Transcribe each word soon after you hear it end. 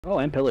Oh,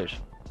 and pillars.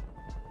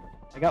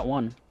 I got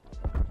one.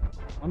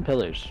 One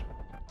pillars.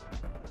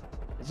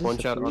 One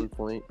shot on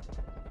point.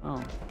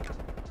 Oh.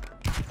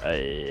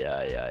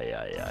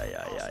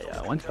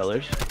 Yeah. One's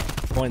pillars.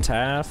 Points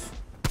half.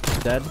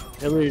 Dead.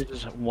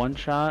 Pillars one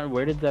shot.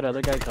 Where did that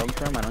other guy come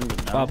from? I don't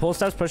even know. Pull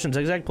steps pushing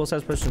zigzag. Pull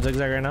steps pushing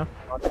zigzag right now.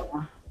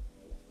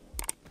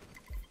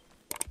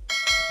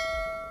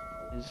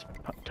 Is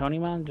Tony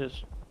man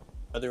just?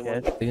 Other one. I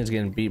think he's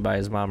getting beat by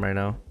his mom right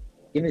now.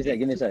 Give me a sec,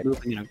 give me a sec.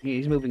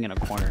 He's moving in a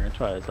corner. That's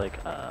why I was like,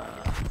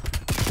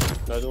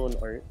 Another one,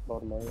 art,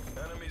 bottom art.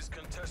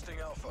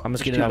 I'm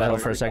just getting out of hell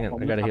for a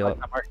second. I gotta heal up.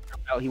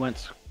 Oh, he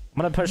went.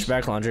 I'm gonna push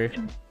back laundry.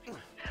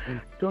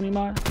 Tony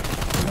man,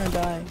 I'm gonna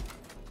die.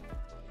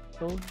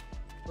 Told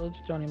you,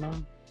 Tony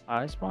man.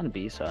 I spawned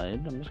B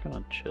side. I'm just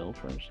gonna chill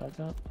for a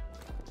second.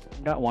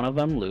 Got one of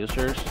them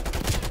losers.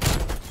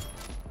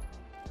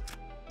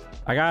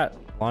 I got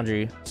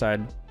laundry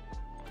side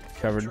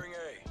covered.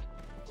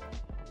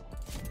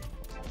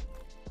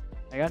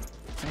 I got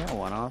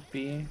one off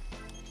B.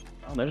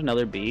 Oh, there's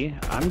another B.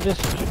 I'm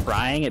just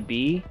frying at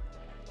B.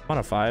 I'm on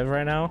a 5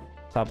 right now.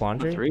 Top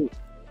laundry. 3.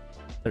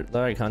 They're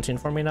like hunting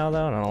for me now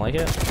though, and I don't like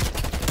it.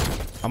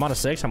 I'm on a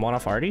 6. I'm one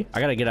off Artie. I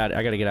gotta get out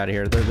of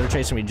here. They're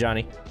chasing me,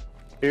 Johnny.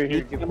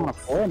 Here, I'm on a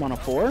 4. I'm on a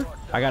 4.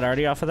 I got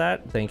Artie off of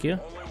that. Thank you.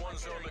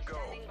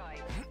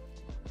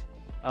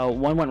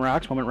 One went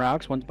rocks.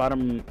 One's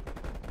bottom.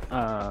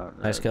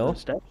 Nice kill.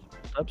 Steps.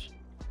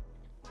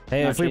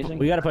 Hey, if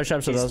we gotta push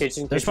up to those.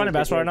 They're spawning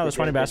basketball right now. They're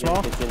spawning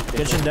basketball.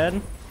 Kitchen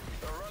dead.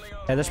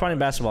 Hey, they're spawning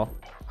basketball.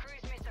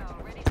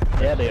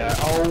 Yeah, they are.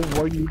 Oh,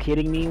 were you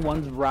kidding me?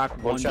 One's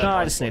rock. One. No,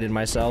 I just naded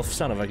myself.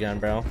 Son of a gun,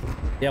 bro.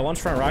 Yeah, one's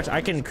front rocks.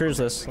 I can cruise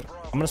this. I'm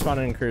gonna spawn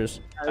in and cruise.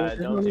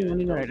 Don't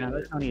need right now.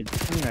 That's not need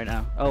right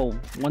now. Oh,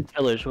 one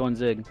pillars, one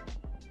zig.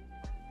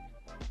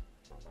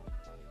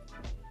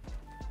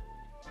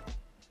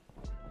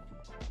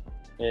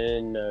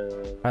 And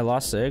I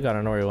lost Sig. I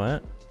don't know where he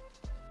went.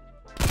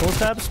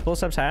 Pull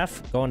steps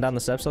half. Going down the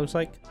steps, looks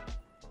like.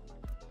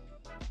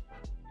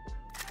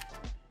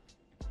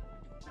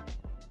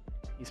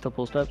 He still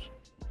pull steps?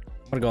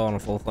 I'm gonna go on a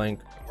full flank.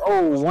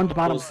 Oh, one's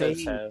bottom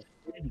stage. Where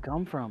did he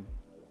come from?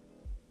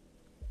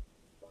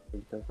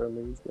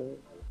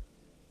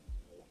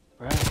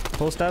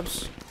 Pull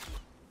steps.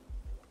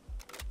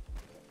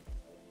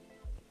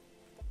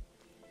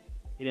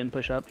 He didn't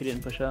push up.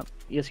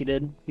 Yes, he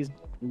did. He's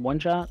one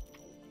shot.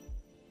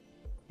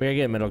 We gotta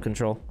get middle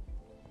control.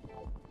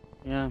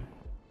 Yeah.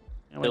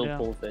 Still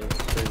full face.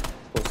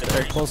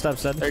 Full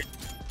steps dead.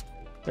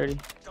 30.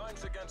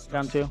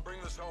 Down 2.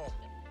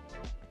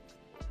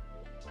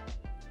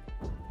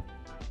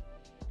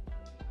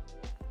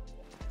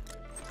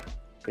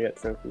 We got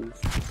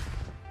trophies.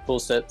 Full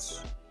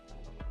sets.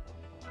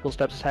 Full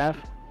steps is half.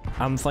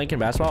 I'm flanking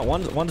basketball.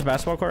 One's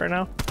basketball court right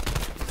now.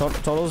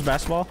 Total is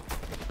basketball.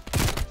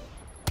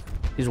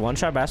 He's one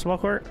shot basketball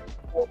court.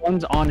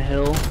 One's on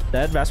hill.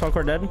 Dead. Basketball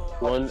court dead.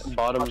 One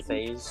bottom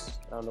phase.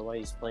 I don't know why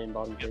he's playing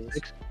bottom phase.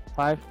 6,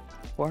 5,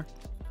 4.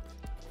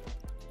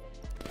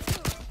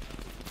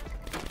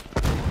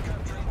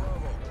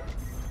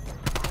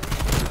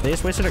 They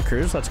just wasted a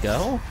cruise. Let's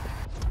go.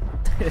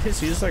 They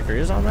just used their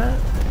cruise on that.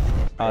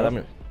 Oh, that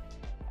means.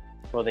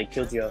 Well, they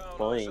killed you off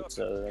point,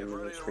 so I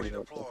mean, it's pretty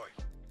helpful.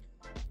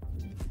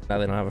 Now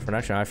they don't have a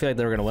production. I feel like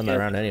they were gonna win that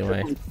round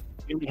anyway.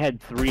 We only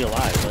had 3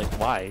 alive. Like,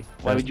 why?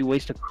 Why would you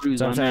waste a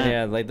cruise on that?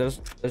 Yeah, like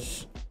there's.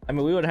 I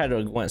mean, we would have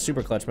had to went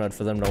super clutch mode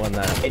for them to win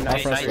that. Hey,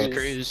 nice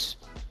cruise.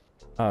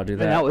 Oh, dude,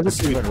 that. That was a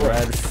stupid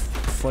red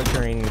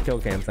flickering kill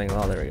cam thing.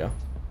 Oh, there we go.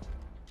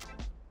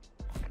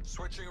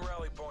 Switching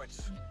rally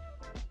points.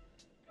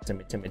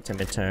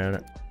 Timmy,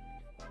 turn.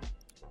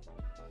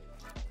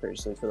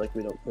 Personally, I feel like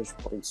we don't push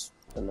points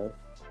enough.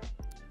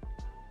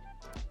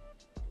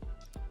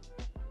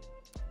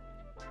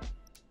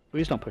 We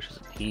just don't push as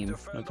a team.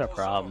 That's our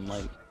problem.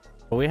 Like,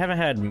 but we haven't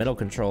had middle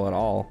control at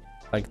all.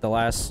 Like the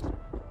last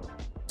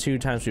 2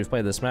 times we've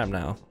played this map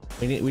now.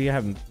 We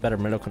have better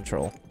middle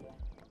control.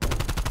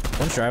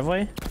 One's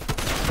driveway.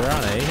 We're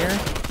on A here.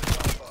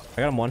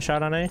 I got him one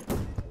shot on A.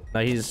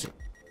 No, he's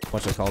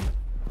what's it called?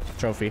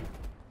 Trophy.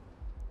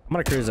 I'm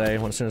gonna cruise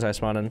A as soon as I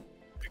spawn in.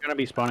 you're gonna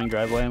be spawning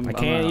driveway. I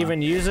can't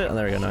even use it. Oh,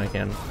 there we go. Now I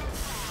can.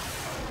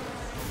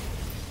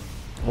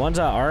 One's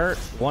art.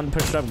 One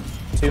pushed up.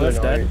 2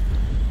 Cliff dead.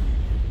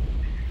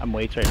 I'm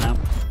weights right now.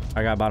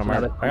 I got bottom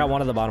art. I got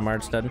one of the bottom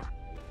arts dead.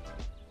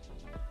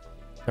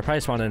 They're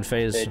probably spawning in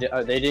phase. They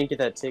didn't get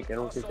that tick. I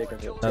don't think they got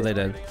that tick. No, they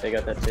did. They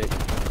got that tick.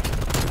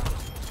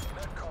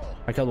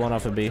 I killed one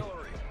off of B.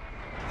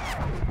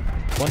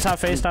 One top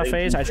phase,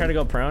 I tried to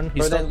go prone.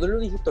 Bro, that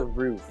literally hit the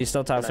roof. He's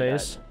still top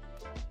phase.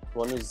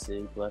 One is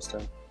Zig last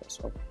time. That's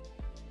all.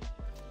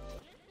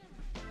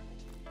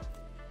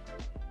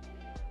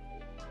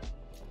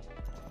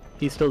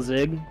 He's still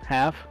zig,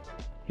 half.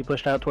 He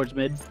pushed out towards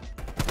mid.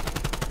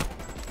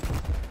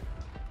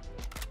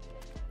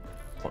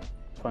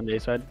 On the A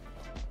side.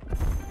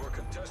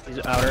 He's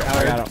outer.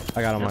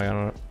 I got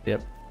him.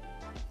 Yep.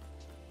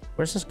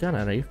 Where's this gun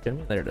at? Are you kidding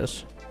me? There it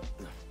is.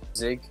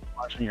 Zig.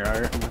 Watching your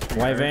art.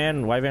 Y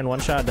van one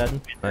shot dead.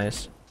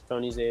 Nice.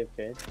 Tony's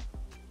AFK.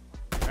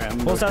 Alright, I'm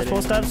Pull steps,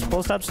 rotating.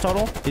 pull steps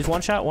total. He's one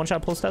shot,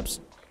 pull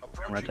steps.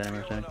 I'm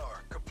rotating.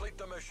 Complete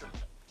the mission.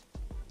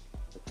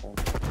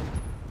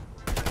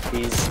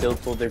 He's still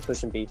pulled. They're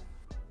pushing B.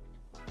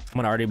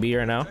 I'm gonna RDB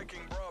right now. Taking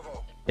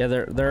Bravo. Yeah,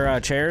 they're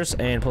chairs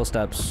and pull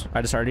steps.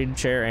 I just RD'd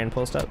chair and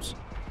pull steps.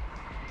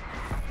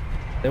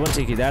 They went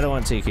Tiki. That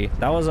went Tiki.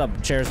 That was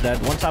up. Chair's dead.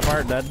 One top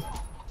art dead.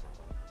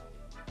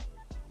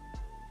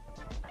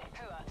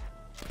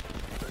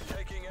 They're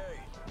taking A.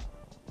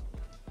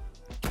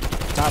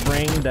 Top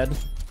ring dead.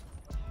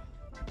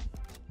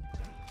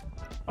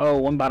 Oh,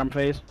 one bottom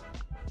phase.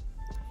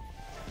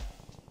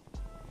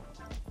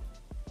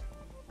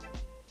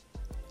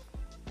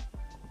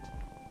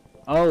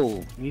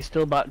 Oh, he's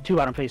still two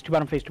bottom phase.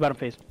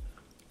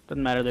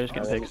 Doesn't matter, they're just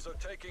getting fixed.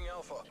 Hostiles are taking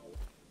Alpha.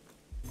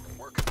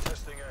 We're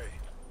contesting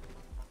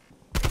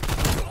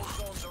A. All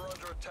zones are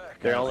under attack.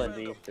 They're all at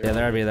B. Yeah,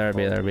 there be. That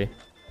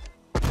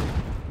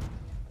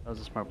was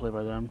a smart play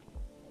by them.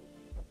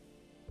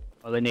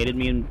 Oh, they naded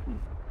me and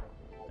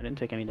I didn't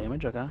take any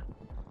damage, okay.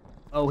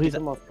 Oh, he's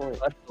Come off point.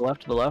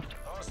 to the left.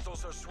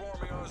 Hostiles are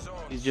swarming our zones.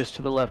 He's just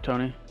to the left,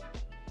 Tony.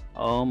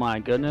 Oh my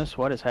goodness,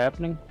 what is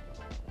happening?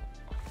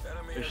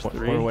 Enemy There's is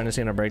three. We're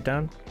witnessing a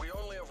breakdown. We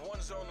only have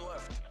one zone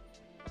left.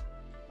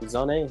 He's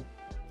on A.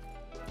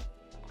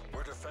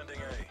 We're defending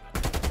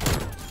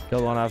A.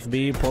 Killed one off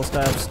B. Pull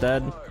steps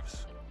dead.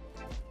 Lives.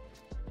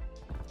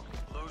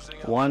 Losing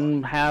Alpha.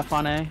 One half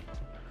on A.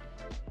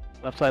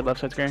 Left side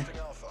screen. Contesting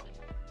Alpha.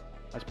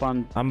 I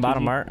spawned. I'm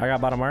bottom art. I got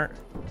bottom art.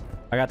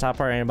 I got top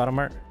art and bottom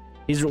art.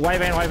 He's white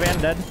van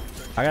dead.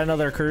 I got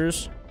another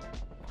cruise.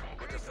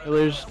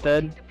 Pillar's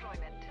dead.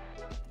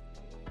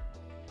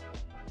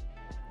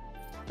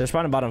 They're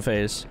spawning bottom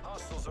phase.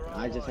 Hostiles are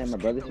I just had allies. my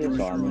brother here,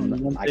 so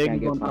One I big, can't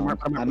get one bottom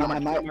pumped.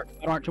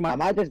 art, I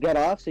might just get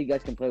off so you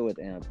guys can play with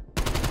Amp.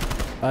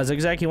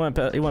 Zigzag. He went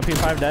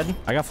P5 dead.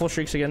 I got full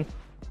streaks again.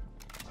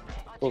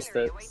 Full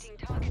steps.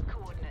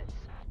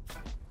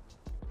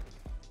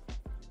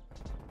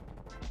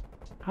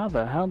 How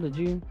the hell did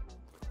you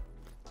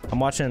I'm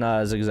watching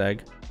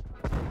Zigzag.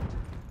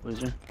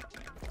 loser?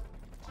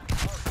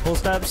 Full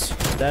steps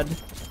dead.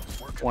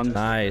 One.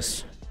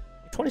 Nice.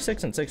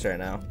 26 and 6 right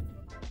now.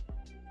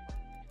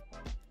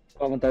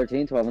 12 and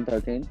 13, 12 and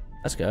 13.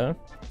 Let's go.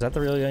 Is that the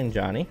real young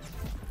Johnny?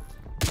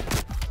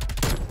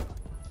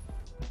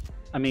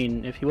 I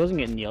mean, if he wasn't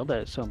getting yelled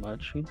at so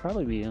much, he'd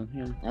probably be in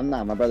here. I'm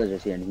not, my brother's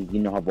just here and you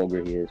know how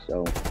vulgar he is,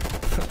 so. I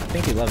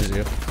think he loves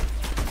you.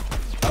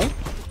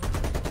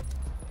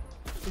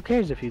 Who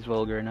cares if he's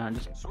vulgar or not?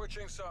 Just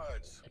Switching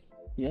sides.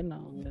 yeah,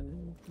 no.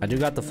 I do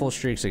got the full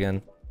streaks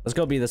again. Let's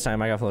go B this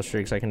time. I got full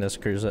streaks. I can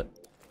just cruise it.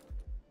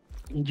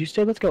 Did you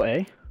say let's go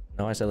A?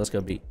 No, I said let's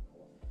go B.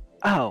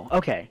 Oh,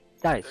 okay.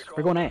 Guys, Take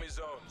we're all going A. enemy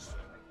zones.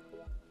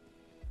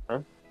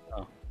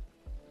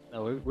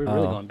 No, we're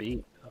really going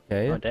B.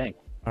 Okay. Oh dang.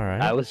 All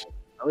right. I was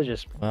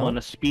just Well. on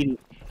a speed.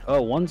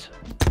 Oh, one's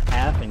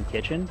half in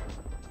kitchen.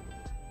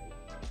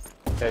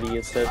 Petty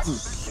is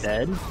steps.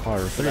 Dead. Oh,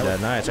 3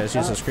 dead. Nice. I just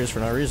used this cruise for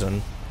no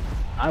reason.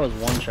 I was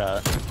one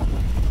shot.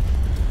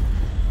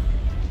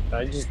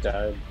 I just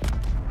died.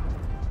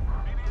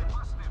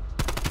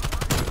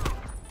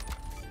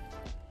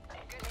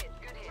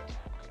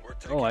 We're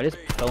taking Oh, I just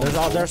B. fell. There's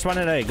all they're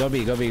spawning at A. Go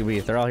B. Go B. B.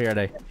 They're all here at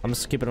A. I'm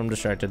just keeping them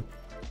distracted.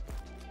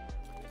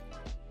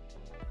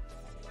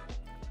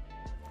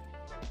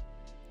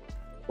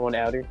 One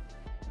outer.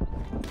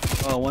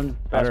 Oh, one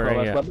Outer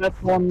basketball, A, yeah.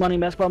 basketball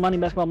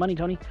money,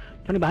 Tony.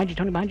 Tony behind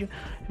you.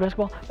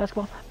 Basketball.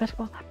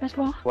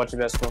 Watch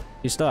your basketball.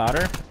 He's still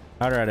outer.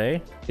 Outer at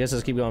A. Guess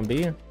let's keep going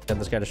B. Get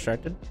this guy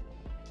distracted.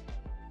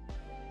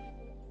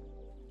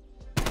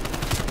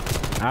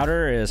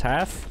 Outer is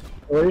half.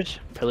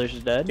 Pillars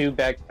is dead. Two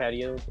back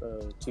patio.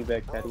 Two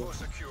back patio. Bravo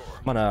secure.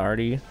 I'm gonna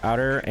already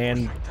outer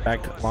and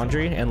back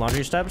laundry and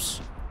laundry steps.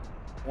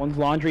 One's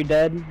laundry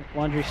dead.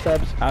 Laundry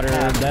steps. Outer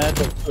dead.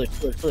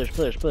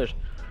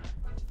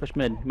 Push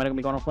mid. Might have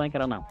be going on flank. I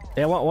don't know.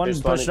 Yeah, one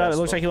There's pushed spawning up. It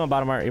looks like he went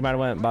bottom art. He might have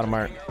went bottom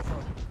art.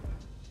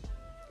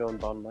 Going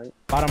bottom right.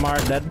 Bottom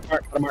art dead.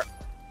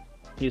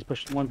 He's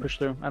pushed one push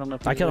through. I don't know.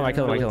 If I killed him. I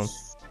killed him.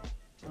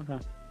 Okay.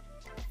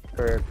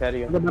 For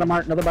patio.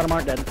 Another bottom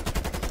art dead.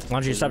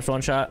 Laundry steps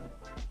one shot.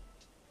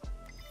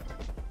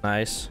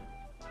 Nice.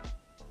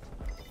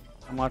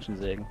 I'm watching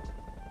Zig.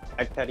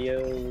 Back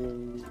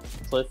patio.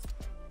 Cliff.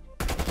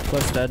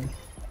 Cliff's dead.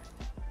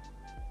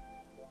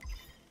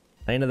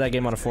 I ended that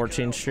game on a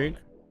 14 streak.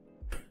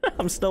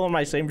 I'm still on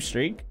my same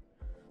streak.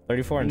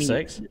 34 and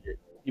 6.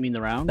 You mean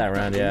the round? That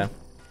round, yeah.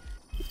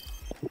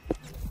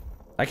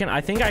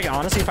 I think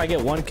honestly, if I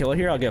get one kill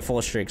here, I'll get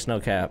full streaks, no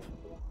cap.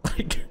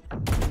 Like,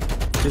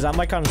 because I'm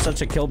like on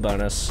such a kill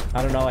bonus.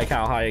 I don't know like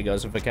how high it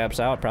goes. If it caps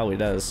out, it probably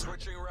does.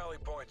 Switching rally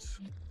points.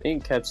 I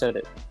think it caps out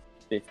at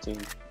 15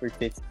 or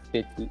 50,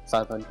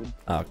 500.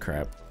 Oh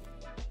crap.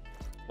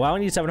 Well, I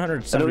need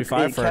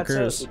 775 for a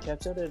cruise. It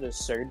caps out at a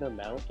certain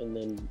amount, and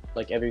then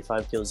like every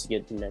 5 kills you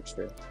get an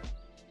extra.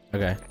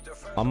 Okay.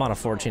 I'm on a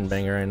 14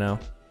 banger right now.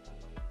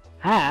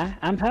 Hi,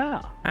 I'm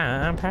Pal.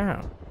 I'm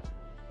Pow.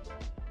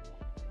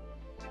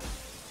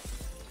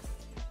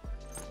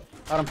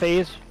 Bottom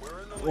phase.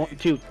 One,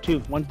 two.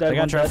 One's dead. They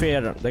got one's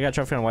dead. trophy. They got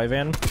trophy on white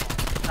van.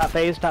 Top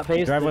phase.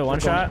 Driveway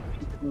one shot.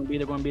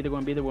 They're going B.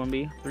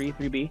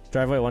 3B.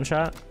 Driveway one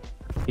shot.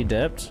 He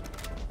dipped.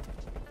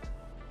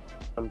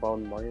 I'm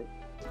bone market.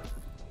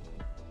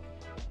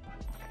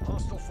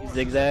 Hostile forces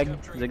Zigzag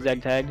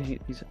capturing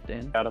tagged. He's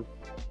in. Got him.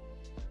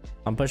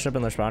 I'm pushed up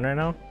in their spawn right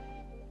now.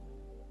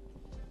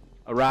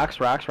 Rocks.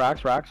 Play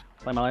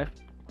my life.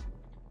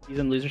 He's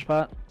in loser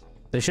spot.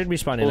 They should be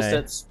spawning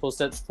A. Full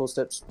steps.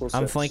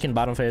 I'm flanking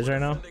bottom phase right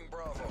now. Defending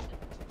Bravo.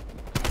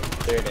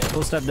 There it is.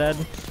 Full step dead.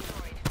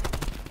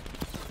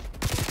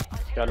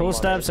 Got him Full on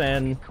steps it.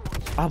 and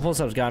full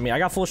steps got me. I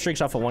got full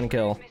streaks off of 1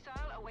 kill.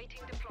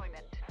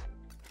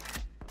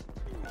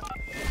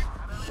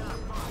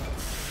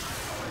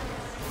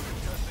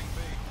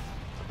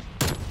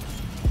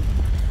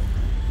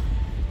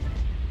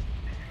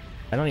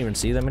 I don't even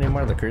see them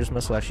anymore. The cruise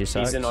missile actually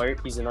sucks. He's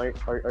in art.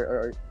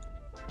 Art.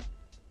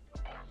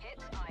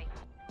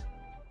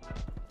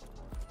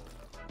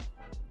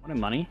 What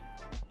money?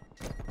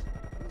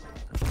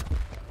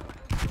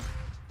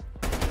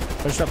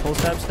 Pushed up full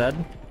steps, dead.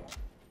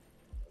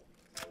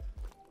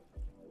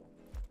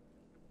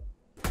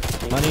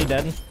 Money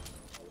dead.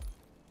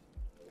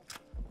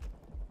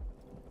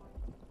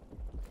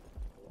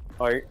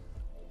 Art.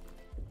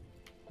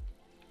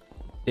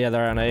 Yeah,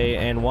 they're on A,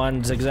 and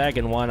one zigzag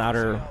and one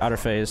outer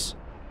phase.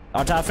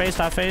 Oh, top phase.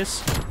 Top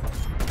phase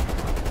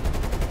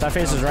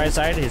is right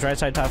side. He's right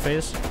side top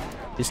phase.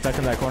 He's stuck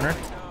in that corner.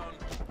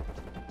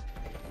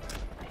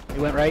 He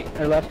went right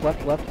or left.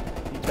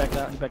 He's backed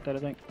out. I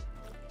think.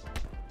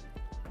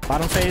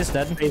 Bottom phase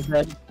dead. Phase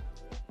dead.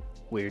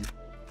 Weird.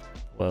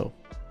 Whoa.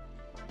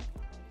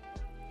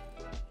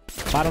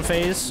 Bottom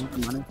phase.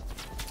 Money.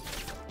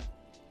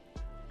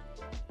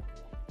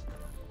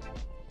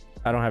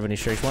 I don't have any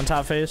streaks. One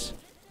top phase.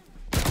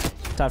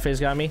 Top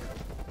phase got me.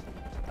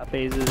 Top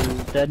phase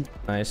is dead.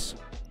 Nice.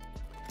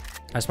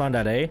 I spawned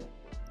at A. I'm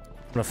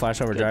gonna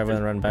flash over driveway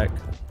and run back.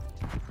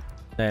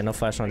 Yeah, no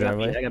flash on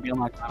driveway. I gotta be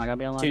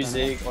unlocked. 2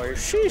 zig. Art.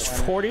 Sheesh,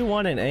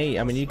 41 and 8.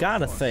 I mean, you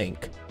gotta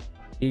think.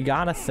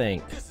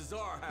 This is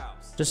our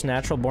house. Just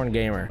natural born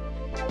gamer.